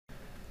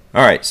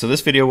Alright, so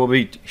this video will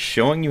be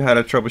showing you how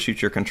to troubleshoot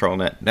your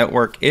ControlNet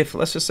network. If,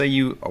 let's just say,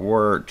 you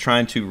were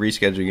trying to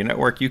reschedule your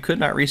network, you could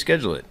not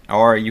reschedule it,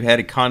 or you had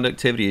a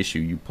conductivity issue,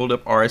 you pulled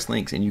up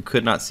RSlinx and you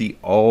could not see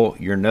all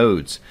your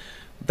nodes.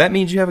 That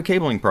means you have a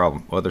cabling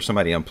problem, whether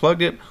somebody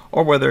unplugged it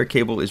or whether a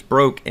cable is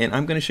broke, and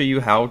I'm going to show you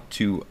how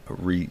to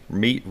read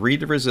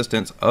the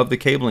resistance of the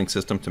cabling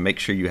system to make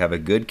sure you have a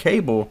good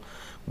cable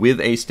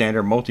with a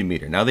standard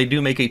multimeter. Now, they do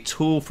make a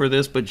tool for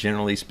this, but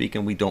generally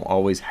speaking, we don't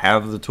always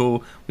have the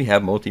tool. We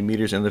have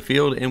multimeters in the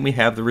field and we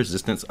have the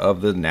resistance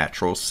of the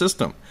natural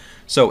system.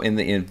 So in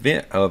the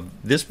event of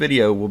this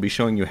video, we'll be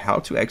showing you how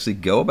to actually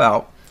go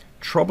about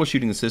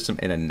troubleshooting the system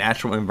in a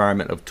natural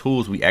environment of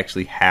tools we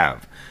actually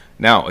have.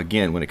 Now,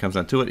 again, when it comes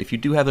down to it, if you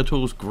do have the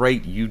tools,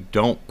 great. You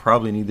don't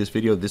probably need this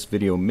video. This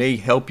video may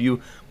help you,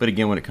 but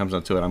again, when it comes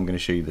down to it, I'm going to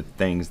show you the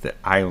things that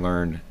I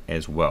learned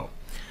as well.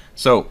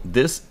 So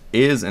this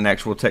is an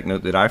actual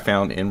Technote that I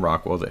found in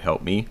Rockwell that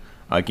helped me.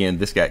 Again,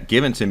 this got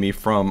given to me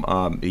from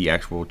the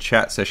actual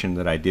chat session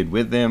that I did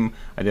with them.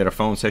 I did a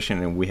phone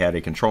session and we had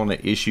a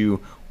ControlNet issue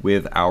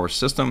with our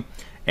system.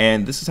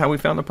 And this is how we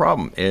found the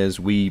problem, is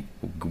we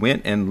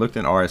went and looked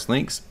in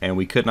RSlinx and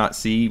we could not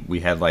see. We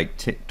had like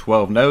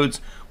 12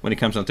 nodes. When it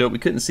comes down to it, we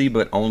couldn't see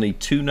but only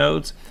 2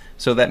 nodes.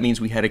 So that means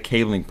we had a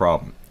cabling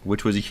problem,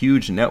 which was a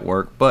huge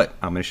network, but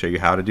I'm going to show you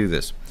how to do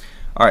this.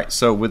 Alright,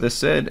 so with this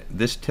said,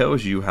 this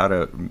tells you how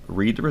to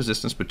read the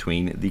resistance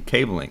between the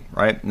cabling,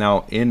 right?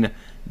 Now, in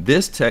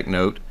this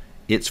Technote,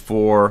 it's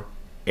for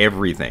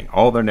everything,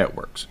 all their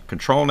networks.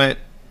 ControlNet,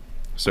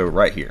 so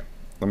right here.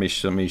 Let me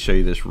show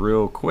you this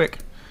real quick.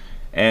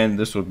 And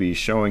this will be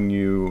showing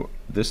you,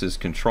 this is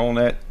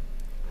ControlNet,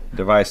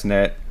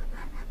 DeviceNet,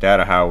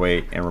 Data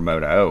Highway, and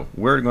Remote I/O.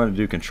 We're going to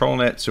do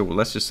ControlNet, so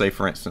let's just say,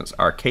 for instance,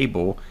 our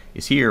cable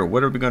is here.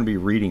 What are we going to be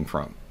reading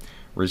from?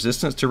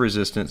 Resistance to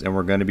resistance, and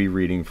we're going to be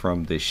reading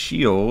from the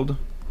shield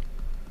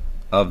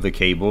of the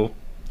cable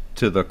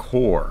to the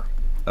core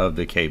of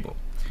the cable.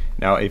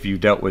 Now, if you've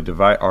dealt with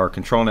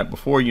ControlNet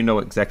before, you know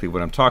exactly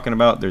what I'm talking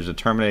about. There's a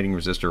terminating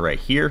resistor right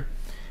here,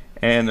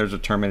 and there's a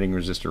terminating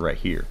resistor right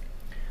here.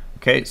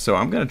 Okay, so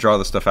I'm going to draw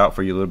this stuff out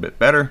for you a little bit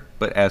better,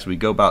 but as we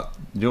go about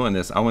doing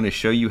this, I want to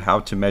show you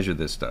how to measure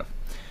this stuff.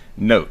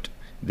 Note,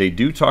 they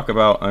do talk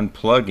about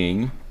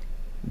unplugging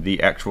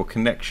the actual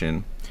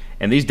connection,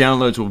 and these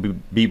downloads will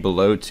be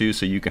below too,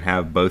 so you can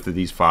have both of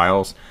these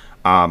files.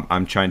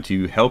 I'm trying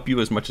to help you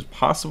as much as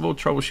possible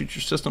troubleshoot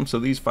your system, so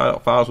these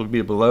files will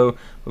be below,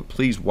 but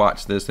please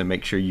watch this and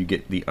make sure you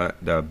get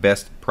the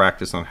best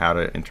practice on how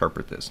to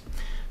interpret this.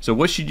 So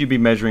what should you be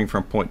measuring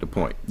from point to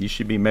point? You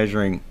should be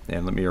measuring,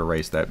 and let me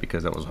erase that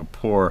because that was a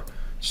poor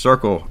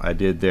circle I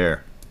did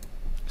there.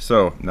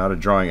 So, not a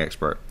drawing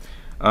expert.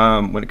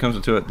 When it comes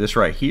to it, this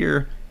right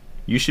here,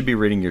 you should be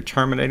reading your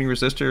terminating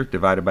resistor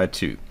divided by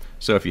 2.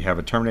 So if you have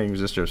a terminating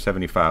resistor of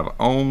 75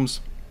 ohms,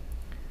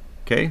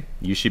 okay,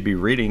 you should be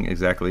reading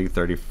exactly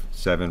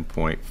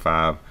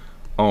 37.5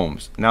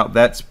 ohms. Now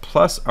that's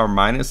plus or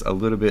minus a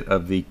little bit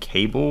of the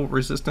cable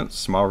resistance,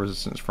 small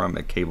resistance from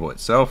the cable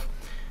itself.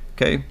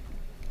 Okay,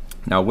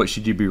 now what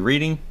should you be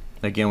reading?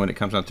 Again, when it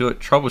comes down to it,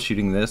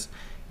 troubleshooting this,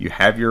 you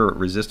have your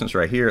resistance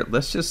right here.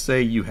 Let's just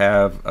say you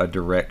have a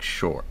direct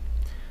short.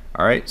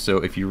 All right, so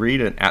if you read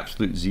an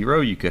absolute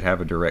 0, you could have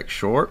a direct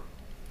short.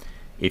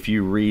 If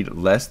you read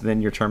less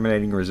than your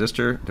terminating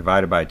resistor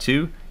divided by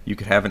 2, you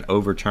could have an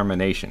over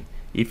termination.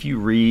 If you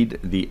read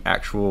the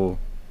actual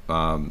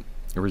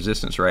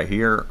resistance right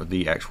here,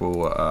 the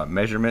actual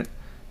measurement,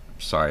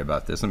 sorry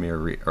about this, let me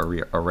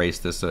erase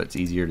this so it's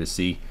easier to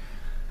see.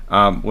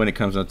 When it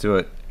comes down to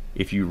it,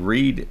 if you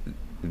read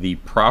the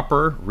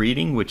proper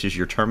reading, which is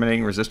your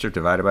terminating resistor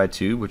divided by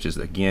 2, which is,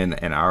 again,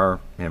 in our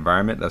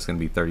environment, that's going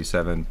to be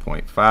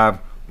 37.5,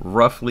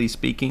 roughly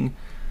speaking.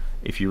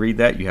 If you read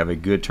that, you have a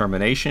good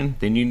termination.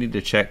 Then you need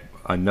to check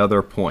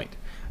another point.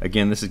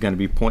 Again, this is going to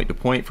be point to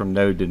point from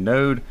node to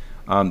node.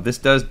 This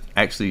does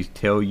actually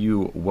tell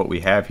you what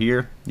we have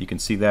here. You can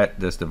see that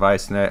this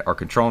DeviceNet or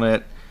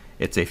ControlNet,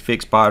 it's a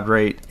fixed baud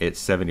rate. It's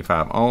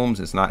 75 ohms.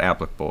 It's not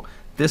applicable.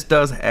 This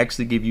does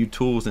actually give you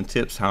tools and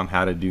tips on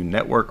how to do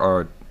network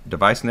or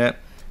DeviceNet,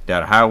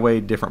 Data Highway,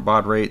 different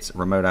baud rates,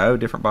 Remote I/O,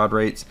 different baud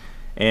rates.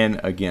 And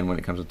again, when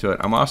it comes to it,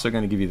 I'm also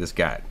going to give you this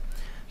guide.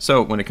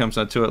 So when it comes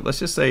down to it, let's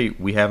just say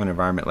we have an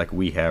environment like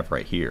we have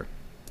right here.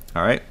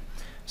 All right.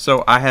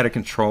 So I had a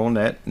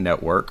ControlNet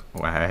network.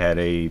 I had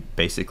a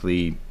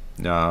basically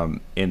in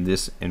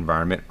this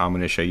environment, I'm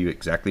going to show you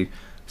exactly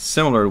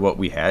similar to what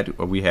we had.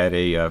 We had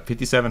a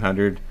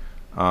 5700,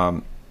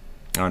 or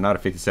not a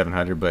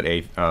 5700, but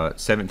a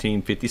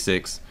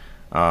 1756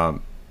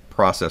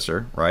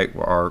 processor, right?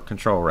 Our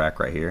control rack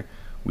right here.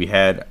 We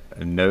had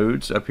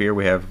nodes up here.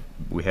 We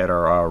had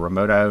our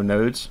Remote I/O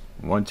nodes,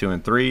 1, 2,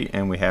 and 3,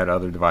 and we had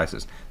other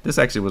devices. This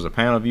actually was a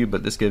panel view,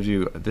 but this gives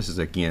you, this is,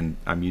 again,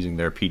 I'm using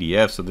their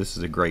PDF, so this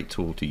is a great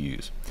tool to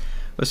use.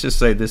 Let's just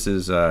say this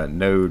is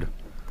node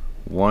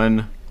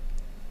 1.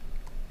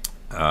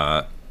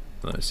 Let's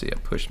see, I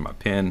pushed my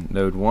pen.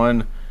 Node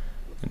 1,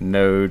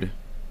 node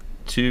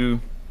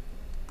 2,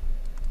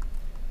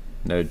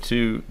 node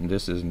 2, and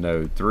this is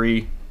node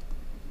 3,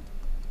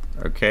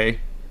 Okay,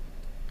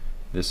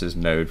 this is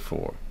node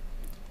 4.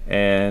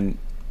 And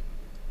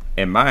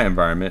in my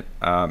environment,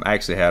 I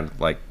actually had,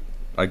 like,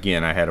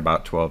 again, I had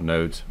about 12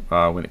 nodes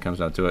when it comes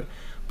down to it.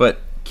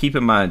 But keep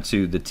in mind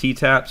too, the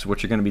T-taps,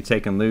 what you're going to be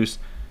taking loose,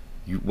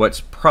 what's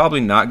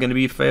probably not going to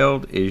be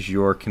failed is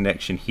your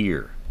connection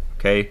here.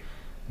 Okay,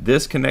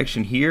 this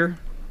connection here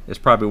is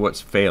probably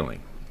what's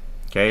failing.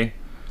 Okay,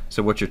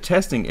 so what you're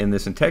testing in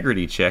this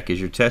integrity check is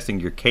you're testing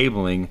your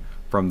cabling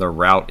from the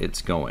route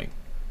it's going.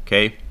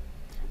 Okay,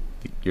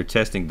 you're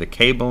testing the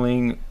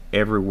cabling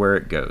everywhere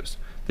it goes.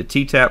 The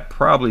T-tap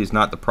probably is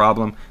not the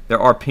problem. There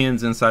are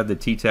pins inside the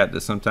T-tap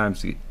that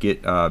sometimes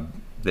get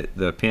that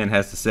the pin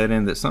has to set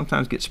in that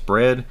sometimes get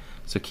spread,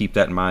 so keep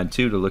that in mind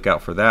too, to look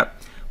out for that.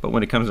 But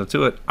when it comes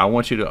to it, I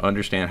want you to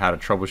understand how to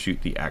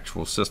troubleshoot the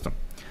actual system.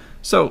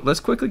 So let's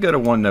quickly go to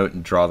OneNote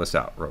and draw this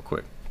out real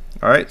quick.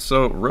 Alright,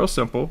 so real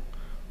simple,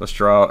 let's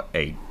draw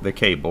the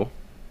cable.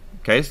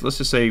 Okay, so let's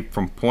just say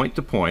from point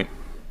to point,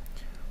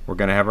 we're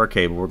going to have our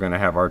cable, we're going to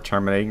have our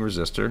terminating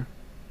resistor,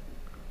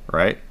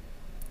 right?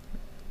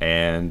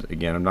 And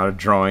again, I'm not a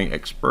drawing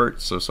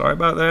expert, so sorry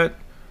about that.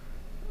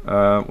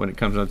 When it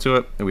comes down to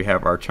it, we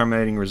have our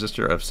terminating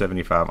resistor of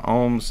 75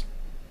 ohms.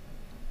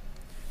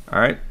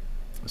 Alright,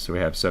 so we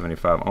have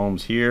 75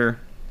 ohms here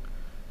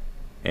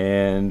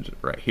and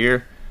right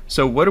here.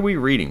 So what are we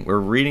reading? We're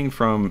reading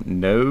from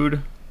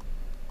node,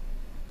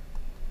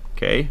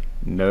 okay,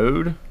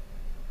 node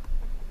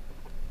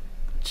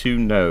to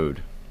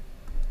node.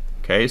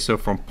 Okay, so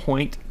from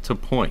point to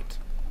point.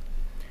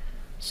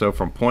 So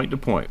from point to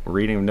point, we're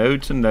reading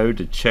node to node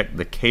to check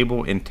the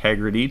cable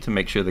integrity to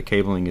make sure the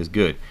cabling is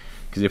good.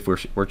 Because if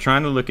we're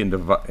trying to look in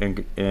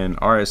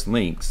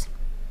RSlinx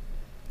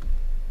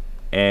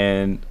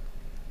and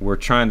we're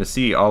trying to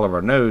see all of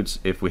our nodes,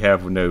 if we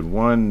have node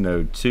 1,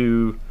 node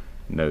 2,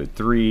 node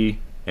 3,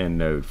 and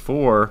node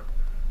 4,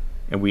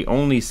 and we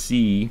only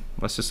see,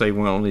 let's just say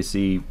we only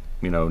see,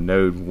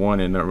 node 1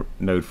 and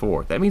node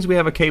 4, that means we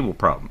have a cable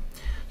problem.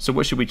 So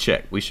what should we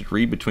check? We should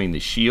read between the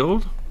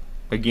shield,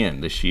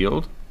 again, the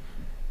shield,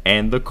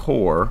 and the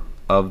core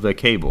of the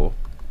cable.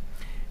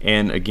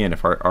 And again,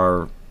 if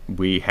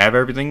we have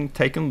everything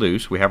taken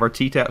loose, we have our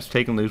T-taps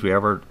taken loose, we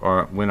have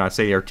our when I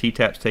say our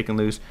T-taps taken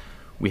loose,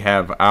 we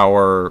have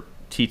our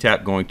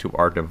T-tap going to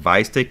our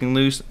device taken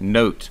loose.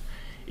 Note,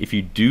 if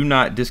you do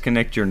not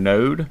disconnect your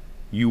node,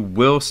 you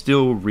will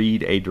still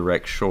read a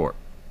direct short.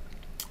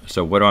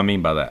 So what do I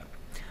mean by that?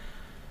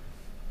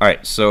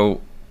 Alright,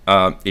 so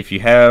if you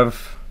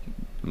have,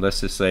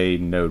 let's just say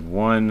node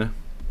 1,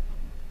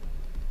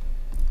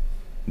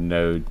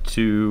 node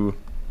 2,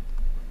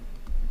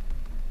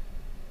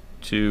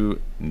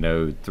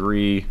 node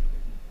 3,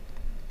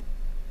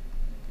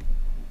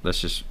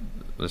 let's just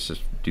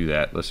do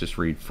that. Let's just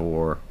read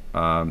 4,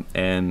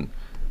 and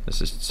let's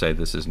just say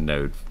this is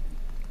node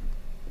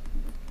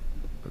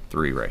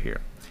 3 right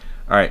here.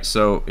 Alright,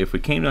 so if we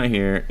came down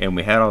here and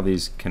we had all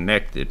these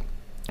connected,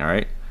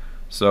 alright,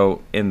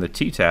 so in the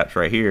T-taps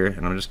right here,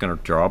 and I'm just going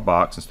to draw a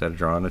box instead of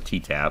drawing a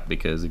T-tap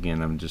because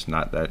again, I'm just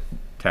not that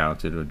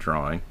talented at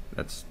drawing.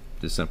 That's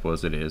as simple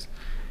as it is.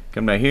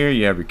 Come down here,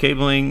 you have your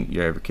cabling,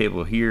 you have your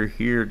cable here,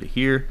 here to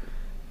here.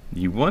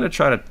 You want to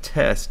try to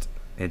test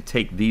and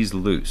take these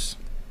loose.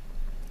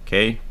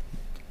 Okay,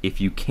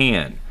 if you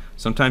can.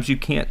 Sometimes you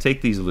can't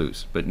take these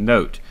loose, but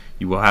note,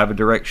 you will have a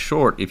direct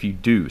short if you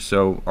do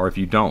so, or if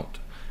you don't.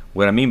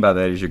 What I mean by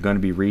that is you're going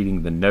to be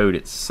reading the node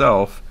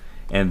itself,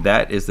 and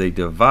that is a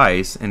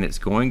device, and it's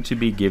going to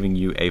be giving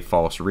you a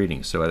false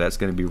reading. So that's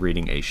going to be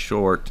reading a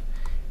short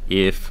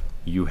if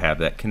you have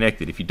that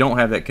connected. If you don't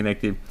have that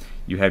connected,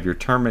 you have your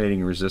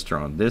terminating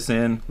resistor on this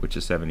end, which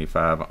is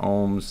 75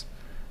 ohms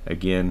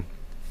again,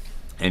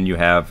 and you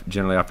have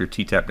generally off your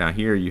T-tap down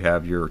here, you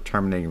have your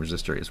terminating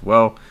resistor as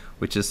well,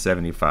 which is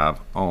 75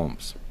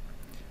 ohms.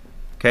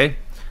 Okay,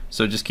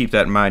 so just keep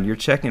that in mind. You're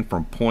checking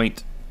from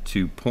point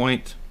to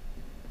point,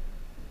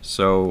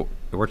 so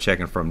we're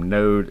checking from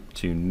node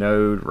to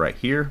node right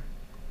here.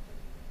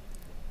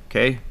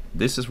 Okay,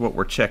 this is what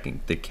we're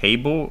checking, the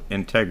cable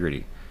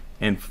integrity.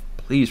 And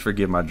please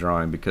forgive my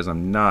drawing because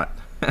I'm not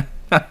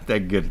not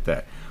that good at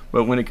that.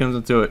 But when it comes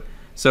into it,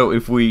 so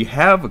if we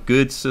have a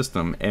good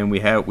system and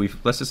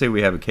let's just say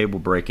we have a cable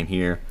break in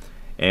here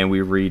and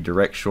we read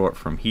direct short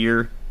from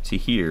here to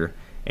here,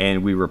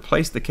 and we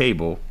replace the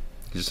cable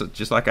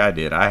just like I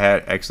did. I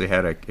actually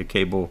had a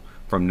cable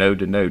from node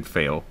to node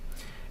fail,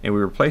 and we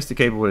replaced the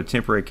cable with a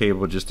temporary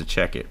cable just to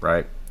check it,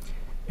 right?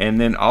 And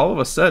then all of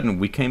a sudden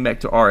we came back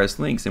to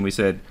RSlinx and we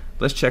said,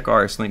 let's check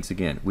RSlinx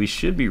again. We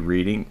should be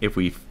reading, if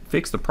we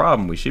fix the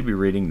problem, we should be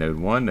reading node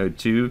 1, node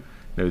 2,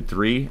 node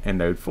 3, and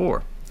node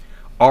 4.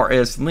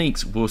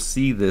 RSlinx will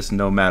see this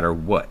no matter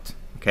what.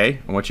 Okay,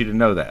 I want you to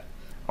know that.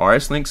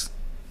 RSlinx,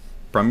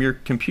 from your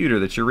computer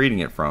that you're reading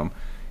it from,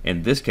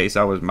 in this case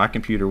my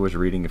computer was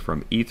reading it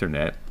from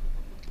Ethernet,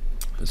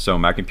 so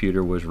my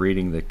computer was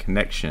reading the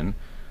connection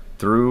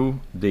through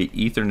the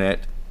Ethernet,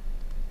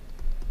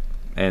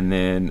 and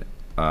then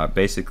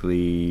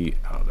basically,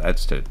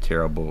 that's a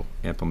terrible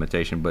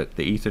implementation, but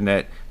the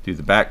Ethernet through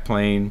the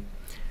backplane,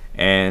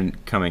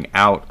 and coming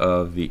out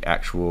of the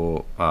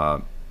actual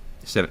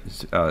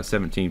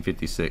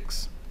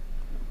 1756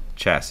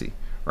 chassis,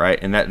 right?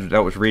 And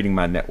that was reading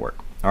my network.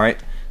 All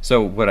right,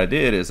 so what I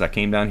did is I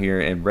came down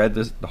here and read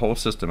the whole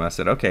system. I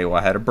said, okay, well,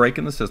 I had a break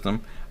in the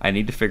system. I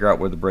need to figure out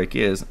where the break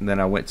is. And then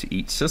I went to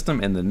each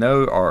system in the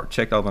node, or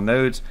checked all the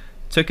nodes,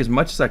 took as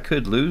much as I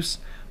could loose.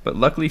 But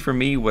luckily for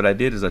me, what I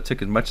did is I took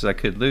as much as I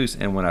could loose.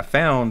 And when I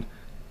found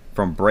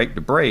from break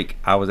to break,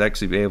 I was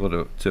actually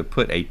able to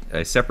put a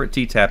separate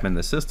T-tap in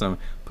the system,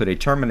 put a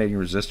terminating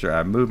resistor.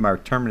 I moved my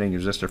terminating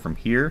resistor from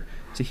here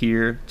to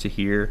here to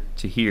here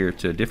to here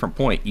to a different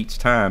point each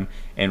time,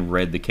 and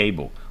read the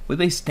cable with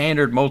a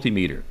standard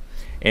multimeter.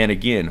 And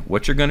again,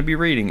 what you're going to be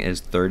reading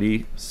is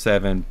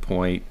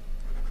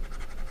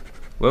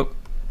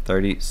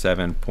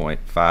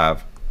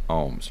 37.5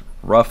 ohms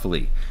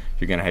roughly.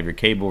 You're going to have your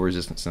cable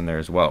resistance in there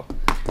as well.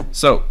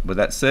 So with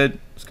that said,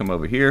 let's come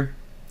over here.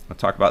 I'll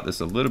talk about this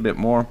a little bit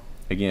more.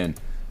 Again,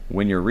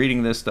 when you're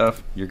reading this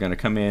stuff, you're going to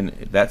come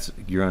in,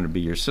 you're going to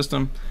be your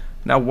system.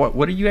 Now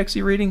what are you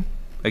actually reading?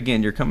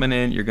 Again, you're coming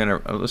in, you're going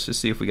to, let's just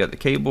see if we got the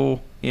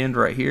cable end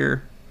right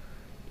here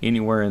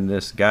anywhere in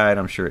this guide.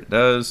 I'm sure it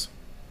does.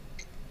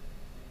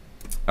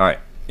 All right,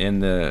 in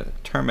the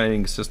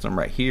terminating system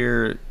right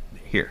here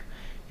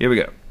we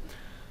go.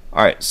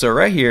 All right, so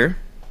right here,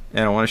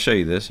 and I want to show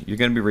you this, you're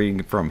going to be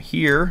reading from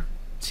here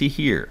to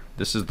here.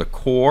 This is the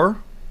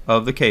core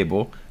of the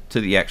cable to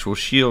the actual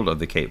shield of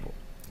the cable,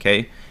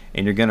 okay?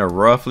 And you're going to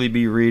roughly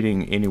be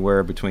reading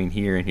anywhere between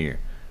here and here.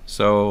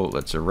 So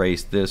let's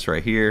erase this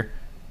right here.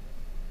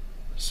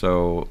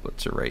 So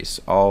let's erase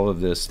all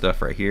of this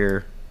stuff right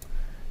here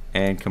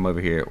and come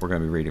over here. We're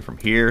going to be reading from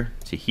here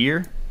to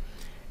here.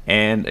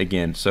 And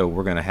again, so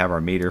we're going to have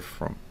our meter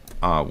from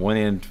one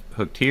end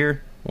hooked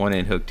here, one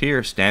end hooked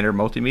here, standard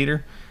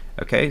multimeter.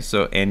 Okay,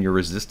 so, and your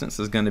resistance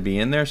is going to be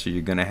in there, so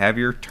you're going to have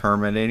your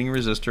terminating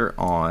resistor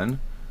on.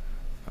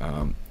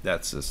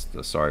 That's just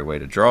the sorry way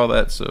to draw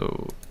that.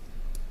 So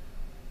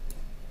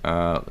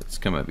let's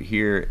come over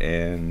here,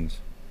 and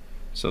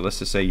so let's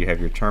just say you have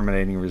your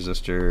terminating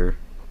resistor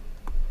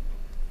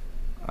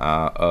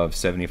of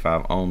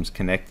 75 ohms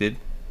connected.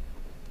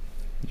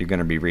 You're going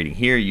to be reading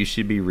here. You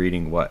should be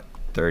reading what?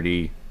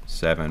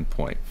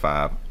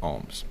 37.5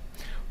 ohms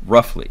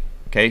roughly.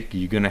 Okay,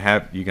 you're gonna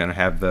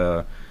have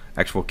the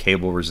actual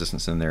cable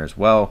resistance in there as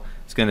well.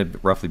 It's going to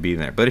roughly be in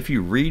there. But if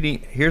you're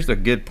reading, here's the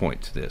good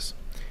point to this: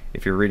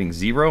 if you're reading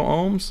 0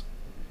 ohms,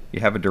 you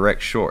have a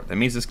direct short. That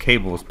means this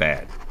cable is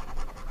bad.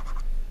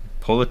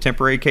 Pull a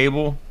temporary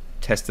cable,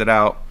 test it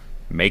out,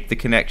 make the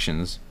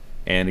connections,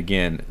 and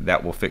again,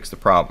 that will fix the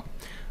problem.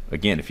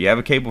 Again, if you have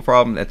a cable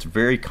problem, that's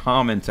very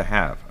common to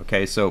have.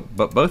 Okay, so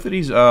but both of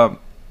these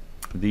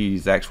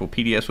actual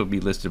PDFs will be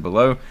listed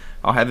below.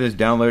 I'll have this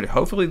downloaded.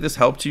 Hopefully this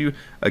helped you.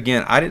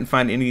 Again, I didn't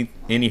find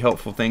any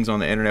helpful things on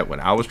the internet when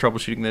I was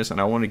troubleshooting this,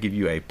 and I want to give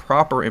you a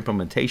proper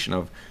implementation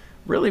of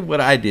really what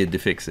I did to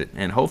fix it,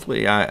 and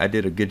hopefully I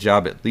did a good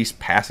job at least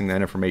passing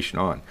that information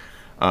on.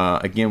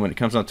 Again, when it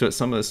comes down to it,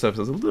 some of this stuff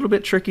is a little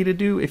bit tricky to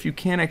do if you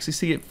can't actually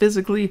see it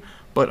physically,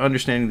 but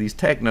understanding these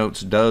tech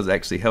notes does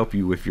actually help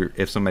you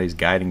if somebody's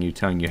guiding you,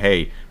 telling you,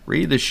 hey,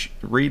 read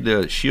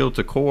the shield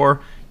to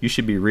core, you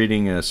should be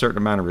reading a certain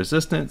amount of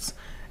resistance,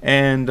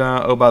 and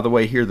oh, by the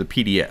way, here are the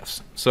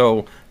PDFs.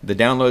 So the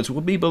downloads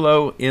will be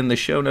below in the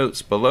show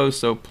notes below,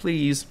 so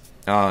please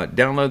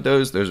download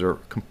those. Those are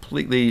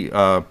completely,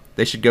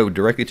 they should go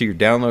directly to your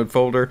download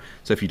folder.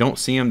 So if you don't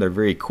see them, they're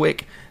very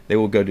quick. They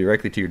will go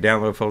directly to your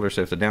download folder.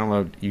 So if the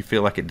download, you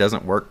feel like it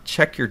doesn't work,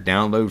 check your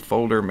download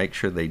folder, make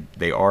sure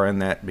they are in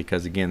that,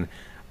 because again,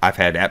 I've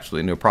had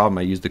absolutely no problem.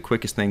 I use the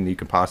quickest thing that you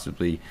can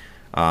possibly,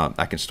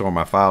 I can store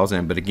my files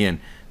in. But again,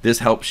 this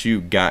helps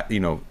you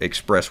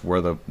express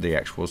where the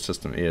actual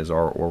system is,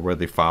 or where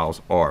the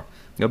files are.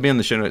 They'll be in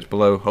the show notes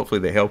below. Hopefully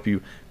they help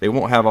you. They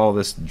won't have all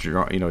this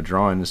drawing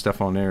and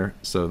stuff on there,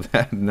 so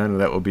that none of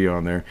that will be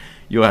on there.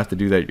 You'll have to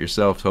do that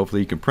yourself. So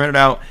hopefully you can print it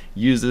out,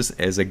 use this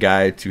as a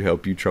guide to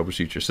help you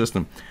troubleshoot your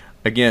system.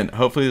 Again,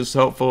 hopefully this is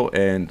helpful,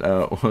 and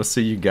we'll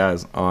see you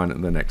guys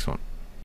on the next one.